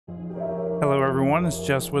everyone, it's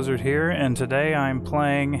Just Wizard here, and today I'm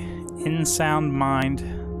playing In Sound Mind,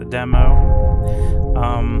 the demo.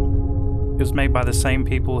 It was made by the same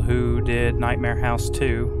people who did Nightmare House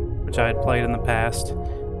 2, which I had played in the past,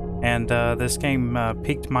 and this game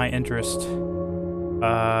piqued my interest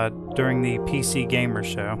during the PC Gamer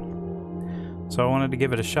Show, so I wanted to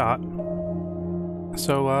give it a shot.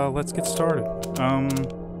 So let's get started.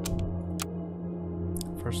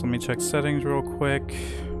 First let me check settings real quick.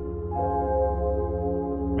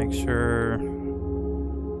 Make sure.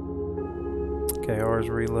 Okay, R is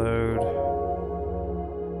reload.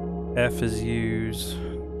 F is use.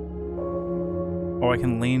 Oh, I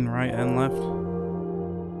can lean right and left.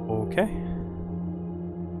 Okay.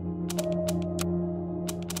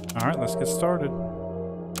 Alright, let's get started.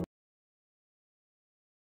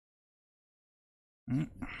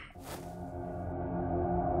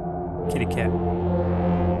 Kitty cat.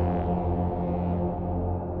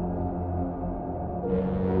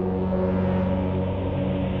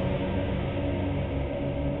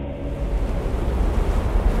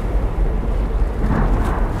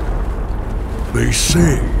 They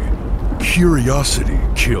say curiosity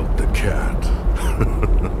killed the cat.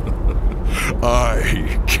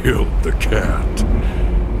 I killed the cat.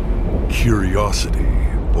 Curiosity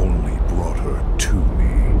only brought her to me.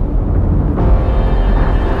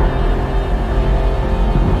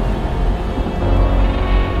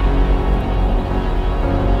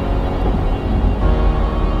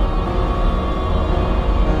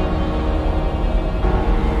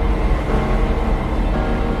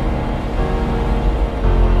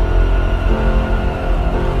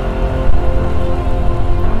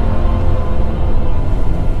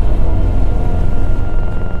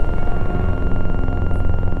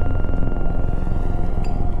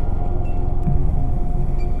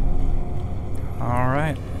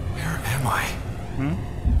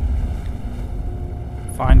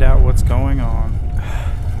 Find out what's going on.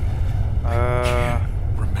 I can't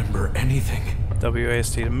remember anything.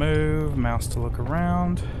 WASD to move, mouse to look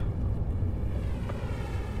around.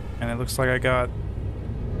 And it looks like I got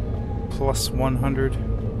plus 100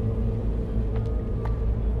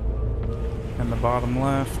 in the bottom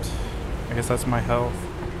left. I guess that's my health.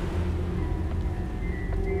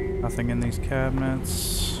 Nothing in these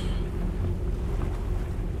cabinets.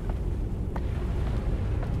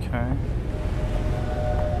 Okay.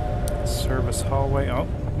 Service hallway. Oh,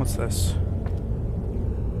 what's this?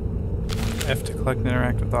 F to collect and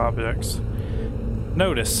interact with objects.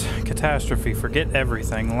 Notice. Catastrophe. Forget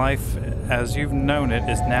everything. Life as you've known it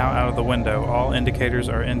is now out of the window. All indicators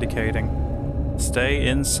are indicating. Stay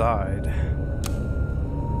inside.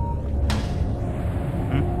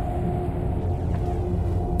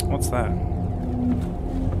 What's that?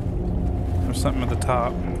 There's something at the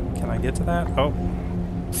top. Can I get to that? Oh.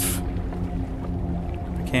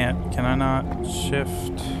 Can't. Can I not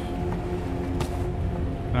shift?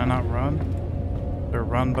 Can I not run? Is there a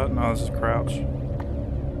run button? Oh, this is crouch.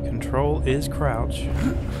 Control is crouch.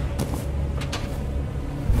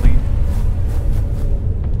 Leap.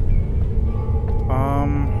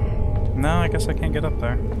 No, I guess I can't get up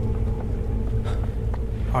there.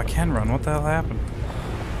 Oh, I can run. What the hell happened?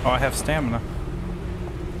 Oh, I have stamina.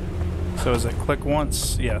 So is it click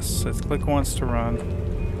once? Yes, it's click once to run.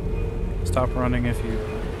 Stop running if you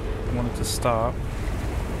want it to stop.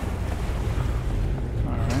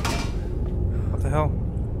 Alright. What the hell?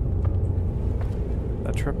 Did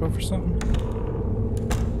I trip over something?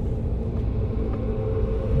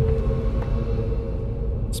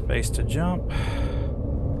 Space to jump.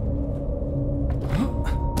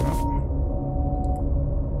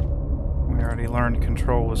 We already learned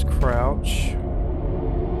control was crouch.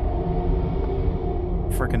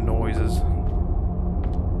 Freaking noises.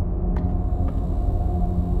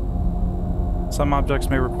 Some objects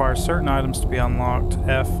may require certain items to be unlocked.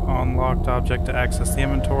 F on locked object to access the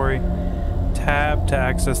inventory. Tab to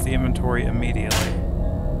access the inventory immediately.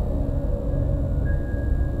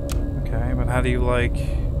 Okay, but how do you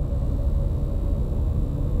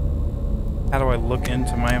how do I look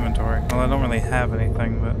into my inventory? Well, I don't really have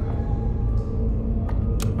anything, but...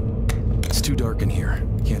 It's too dark in here.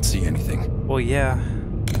 Can't see anything. Well, yeah.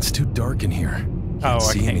 It's too dark in here. Oh,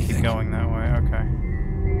 I can't keep going that way. Okay.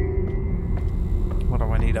 What do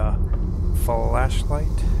I need, a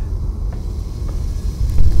flashlight?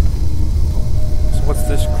 So what's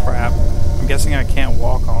this crap? I'm guessing I can't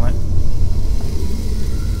walk on it.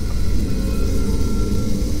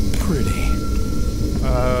 Pretty.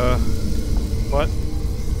 What?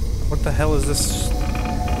 What the hell is this?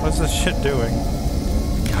 What's this shit doing?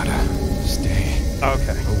 Gotta stay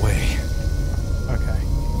Okay. away. Okay.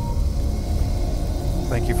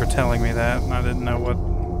 Thank you for telling me that. I didn't know what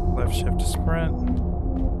left shift to sprint.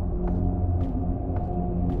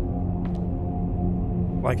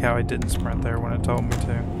 Like how I didn't sprint there when it told me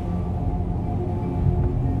to.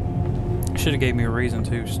 Should have gave me a reason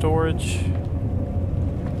to. Storage.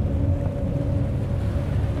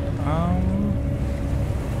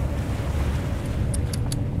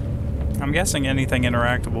 I'm guessing anything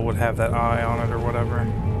interactable would have that eye on it or whatever.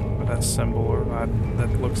 Or that symbol or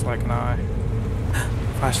that looks like an eye.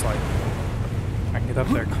 Flashlight. I can get up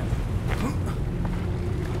there.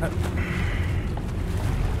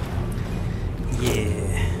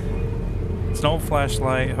 Yeah. It's an old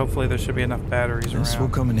flashlight. Hopefully there should be enough batteries around. This will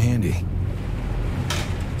come in handy.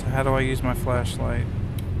 So how do I use my flashlight?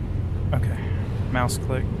 Okay. Mouse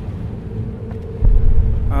click.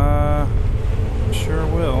 Sure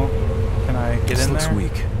will. Can I get in there? This looks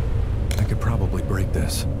weak. I could probably break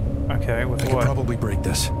this. Okay, with I what? could probably break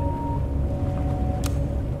this.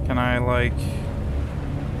 Can I, like...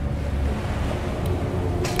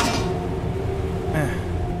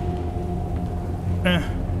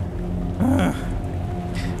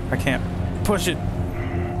 I can't push it.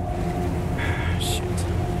 Shit.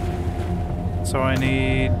 So I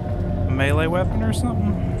need a melee weapon or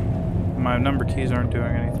something? My number keys aren't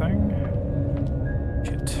doing anything.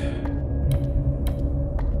 Shit.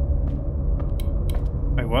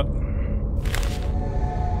 Wait, what?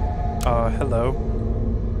 Hello.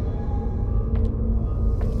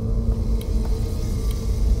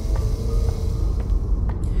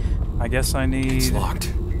 I guess I need... It's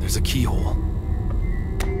locked. There's a keyhole.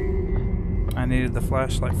 I needed the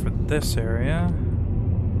flashlight for this area.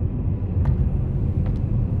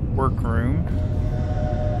 Workroom.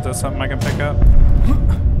 Is that something I can pick up?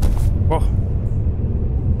 Whoa.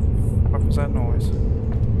 What was that noise?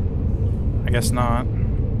 I guess not.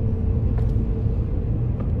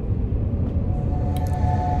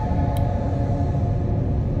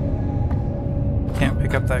 Can't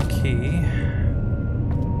pick up that key.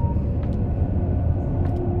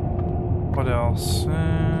 What else?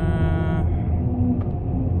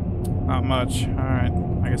 Not much. Alright.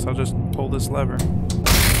 I guess I'll just pull this lever.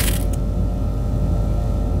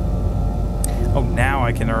 Oh, now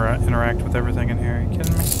I can interact with everything in here. Are you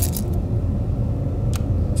kidding me?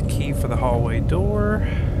 It's a key for the hallway door.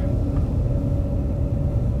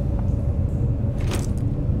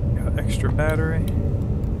 Got extra battery.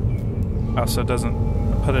 Oh, so it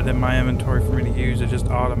doesn't put it in my inventory for me to use. It just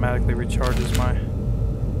automatically recharges my...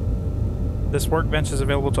 This workbench is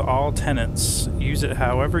available to all tenants. Use it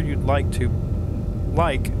however you'd like,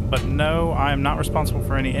 but no, I am not responsible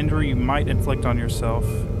for any injury you might inflict on yourself.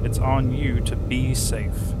 It's on you to be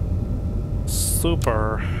safe.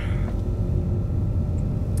 Super.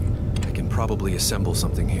 I can probably assemble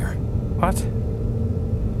something here. What?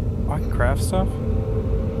 Oh, I can craft stuff?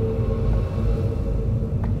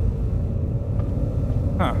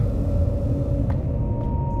 Huh.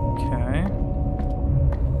 Okay.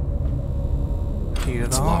 Key to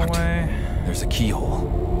the hallway. There's a keyhole.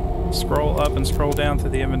 Scroll up and scroll down to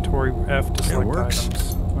the inventory F to select works.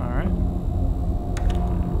 items. Alright.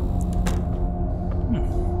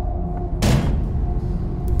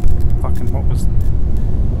 Fucking what was...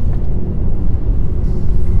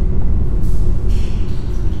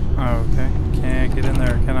 Oh, okay. Can't get in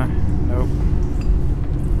there, can I? Nope.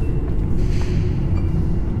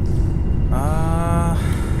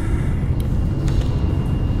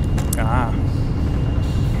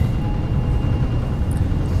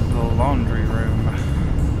 Laundry room.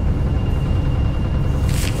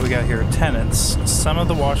 What we got here? Tenants. Some of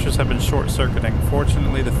the washers have been short-circuiting.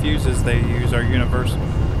 Fortunately, the fuses they use are universal.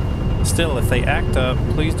 Still, if they act up,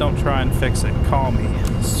 please don't try and fix it. Call me.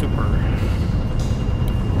 Super.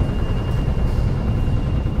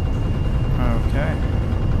 Okay.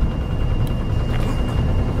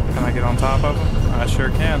 Can I get on top of them? I sure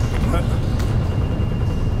can.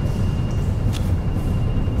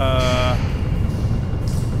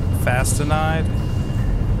 Fast denied.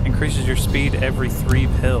 Increases your speed every 3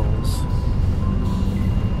 pills.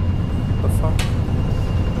 What the fuck?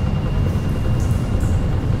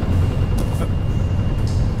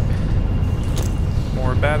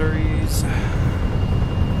 More batteries.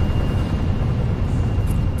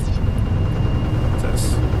 What's this?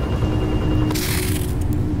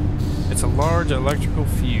 It's a large electrical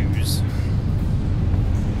fuse.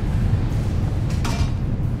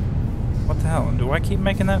 What the hell? Do I keep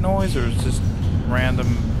making that noise, or is it just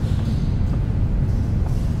random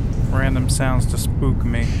sounds to spook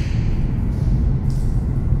me?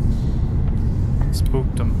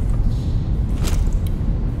 Spooked them.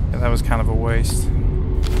 Yeah, that was kind of a waste.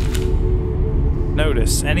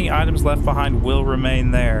 Notice, any items left behind will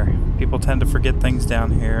remain there. People tend to forget things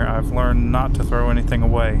down here. I've learned not to throw anything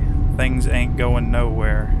away. Things ain't going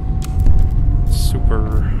nowhere.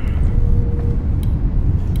 Super.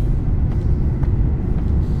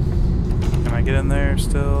 Can I get in there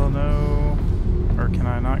still? No. Or can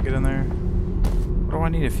I not get in there? What do I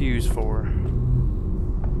need a fuse for?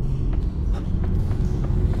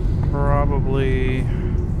 Probably...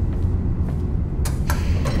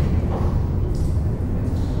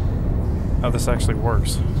 Oh, this actually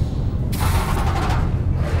works.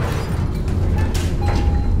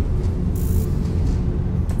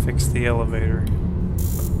 Fix the elevator.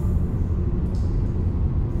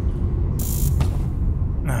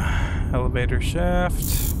 Elevator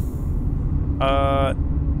shaft.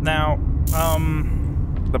 Now,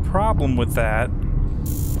 the problem with that...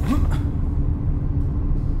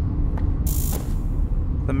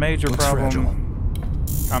 The major problem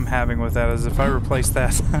I'm having with that is if I replace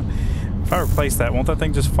that... If I replace that, won't that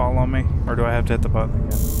thing just fall on me? Or do I have to hit the button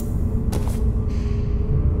again?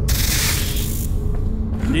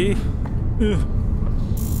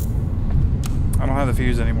 I don't have the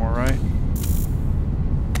fuse anymore, right?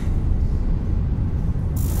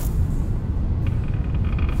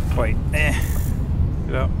 Wait,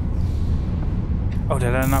 Get up. Oh,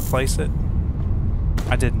 did I not place it?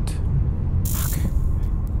 I didn't. Fuck.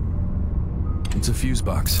 It's a fuse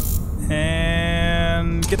box.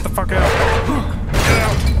 And get the fuck out. Get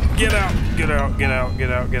out. Get out. Get out. Get out.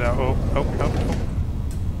 Get out. Get out. Oh, oh, oh,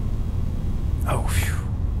 oh. Oh, phew.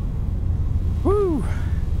 Woo.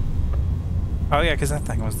 Oh, yeah, because that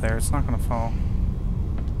thing was there. It's not going to fall.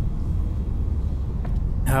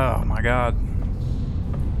 Oh, my God.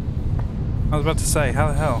 I was about to say, how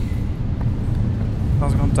the hell? I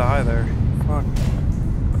was going to die there. Fuck.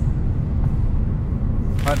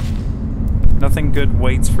 What? Nothing good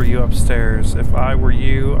waits for you upstairs. If I were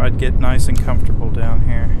you, I'd get nice and comfortable down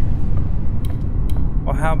here.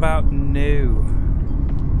 Well, how about new?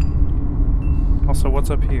 Also, what's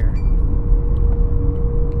up here?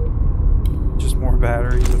 Just more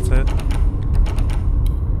batteries, that's it.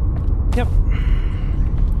 Yep.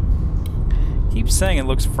 Keep saying it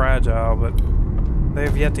looks fragile, but they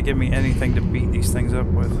have yet to give me anything to beat these things up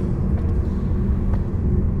with.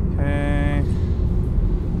 Okay.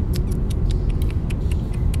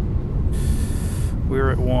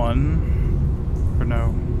 We're at 1. Or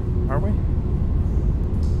no. Are we?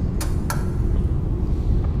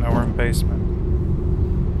 No, we're in basement.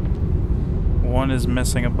 1 is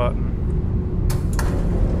missing a button.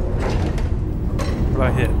 What did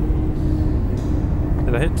I hit?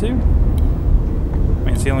 Did I hit 2? I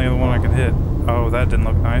mean, it's the only other one I could hit. Oh, that didn't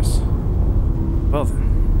look nice. Well then.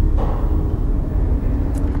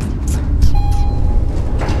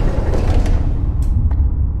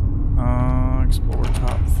 Explore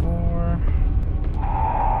top floor.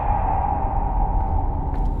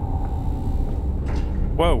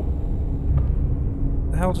 Whoa.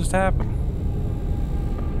 What the hell just happened?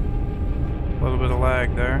 A little bit of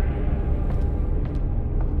lag there.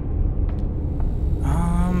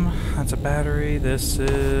 That's a battery. This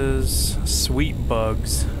is sweet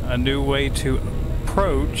bugs. A new way to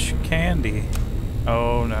approach candy.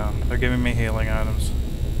 Oh no, they're giving me healing items.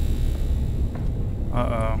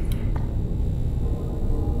 Uh-oh.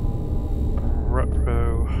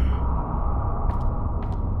 Ruh-roh.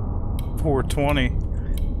 420.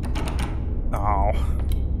 Oh.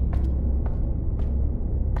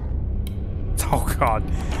 Oh god.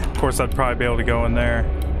 Of course I'd probably be able to go in there.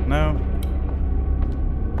 No?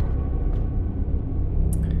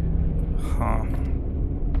 Huh.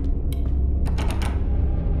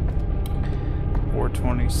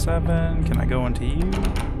 427. Can I go into you?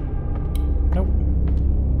 Nope.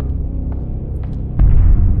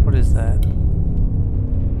 What is that?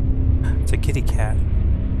 It's a kitty cat.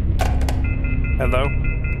 Hello?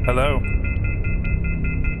 Hello?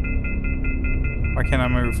 Why can't I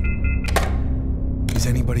move? Is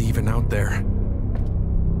anybody even out there?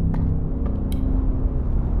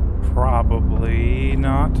 Probably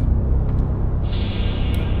not.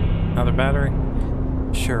 Another battery?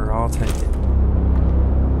 Sure, I'll take it.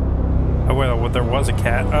 Oh, well, there was a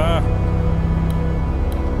cat.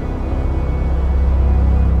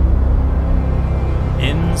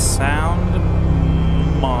 In sound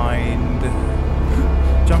mind.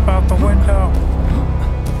 Jump out the window.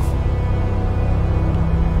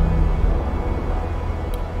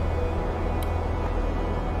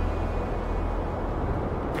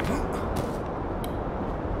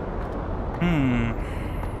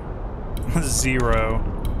 Zero.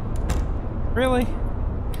 Really?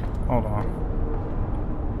 Hold on.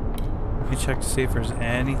 Let me check to see if there's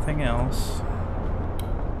anything else.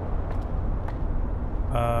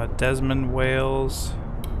 Desmond, Wales,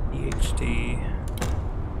 EHD.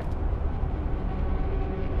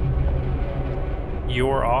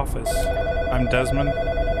 Your office. I'm Desmond.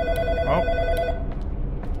 Oh.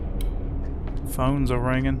 Phones are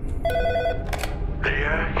ringing.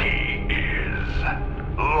 There he is.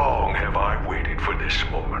 Long have I waited for this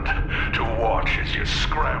moment, to watch as you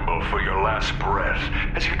scramble for your last breath,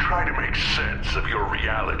 as you try to make sense of your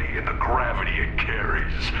reality and the gravity it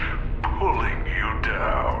carries, pulling you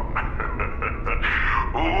down.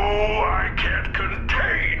 Ooh, I can't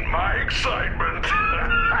contain my excitement.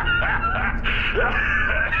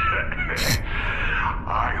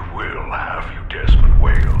 I will have you, Desmond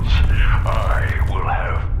Wales. I will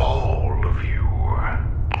have all of you.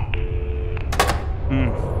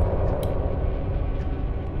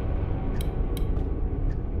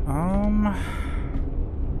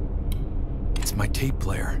 It's my tape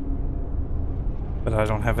player. But I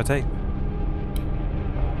don't have a tape.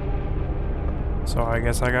 So I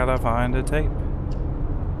guess I gotta find a tape.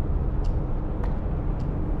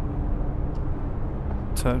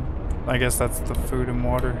 I guess that's the food and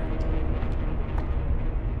water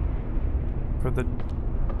for the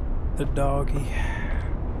doggy.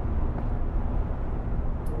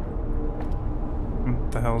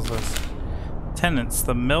 What the hell is this? Tenants,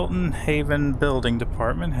 the Milton Haven Building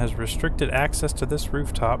Department has restricted access to this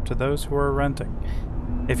rooftop to those who are renting.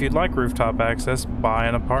 If you'd like rooftop access, buy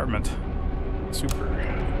an apartment. Super.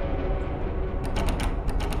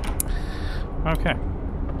 Okay.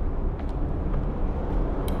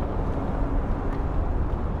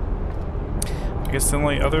 I guess the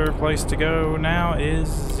only other place to go now is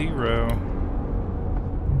 0.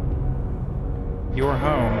 Your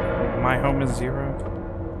home. My home is 0.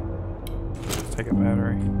 Let's take a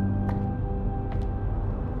battery.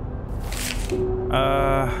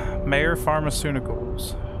 Mayor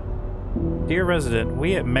Pharmaceuticals. Dear resident,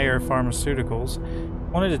 we at Mayor Pharmaceuticals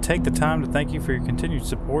wanted to take the time to thank you for your continued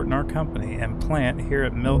support in our company and plant here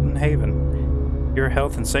at Milton Haven. Your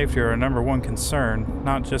health and safety are our #1 concern,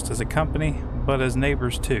 not just as a company, but as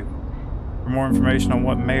neighbors too. For more information on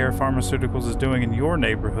what Mayor Pharmaceuticals is doing in your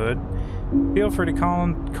neighborhood, feel free to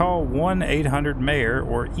call 1-800-MAYOR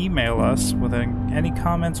or email us with any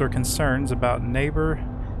comments or concerns about neighborhood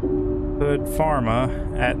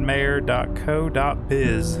pharma at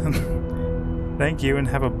mayor.co.biz. Thank you and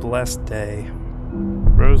have a blessed day.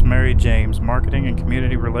 Rosemary James, Marketing and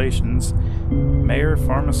Community Relations, Mayor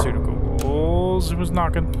Pharmaceuticals. Who's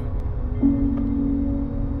knocking?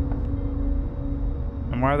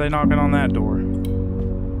 And why are they knocking on that door?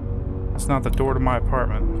 It's not the door to my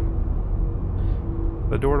apartment.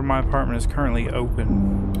 The door to my apartment is currently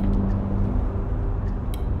open.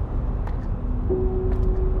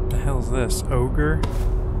 What the hell is this? Ogre?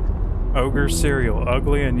 Ogre cereal.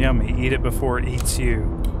 Ugly and yummy. Eat it before it eats you.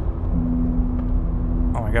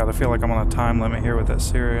 Oh my god, I feel like I'm on a time limit here with that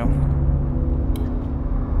cereal.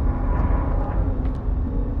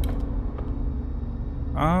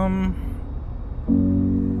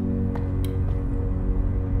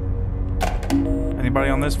 Anybody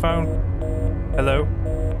on this phone? Hello?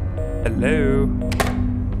 Hello?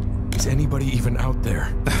 Is anybody even out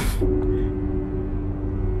there?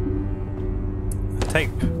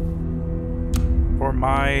 Tape. For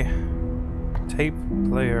my tape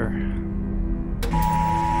player.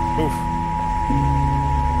 Oof.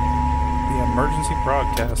 The emergency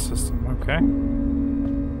broadcast system. Okay.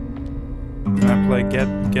 Can I play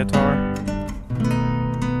guitar?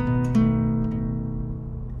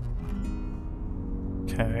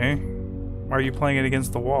 Okay. Why are you playing it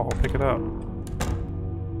against the wall? Pick it up.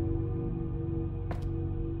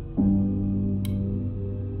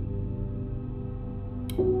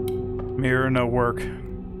 Mirror, no work.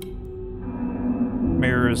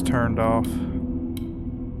 Mirror is turned off.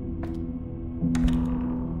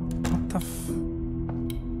 What the f...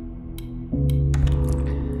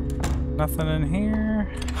 Nothing in here?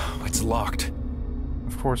 It's locked.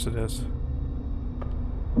 Of course it is.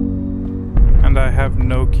 And I have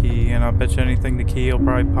no key, and I'll bet you anything the key will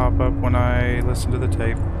probably pop up when I listen to the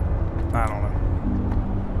tape. I don't know.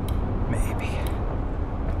 Maybe.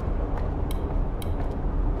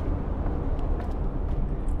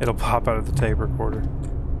 It'll pop out of the tape recorder.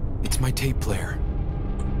 It's my tape player.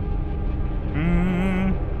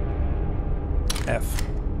 F.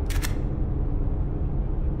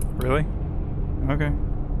 Really? Okay.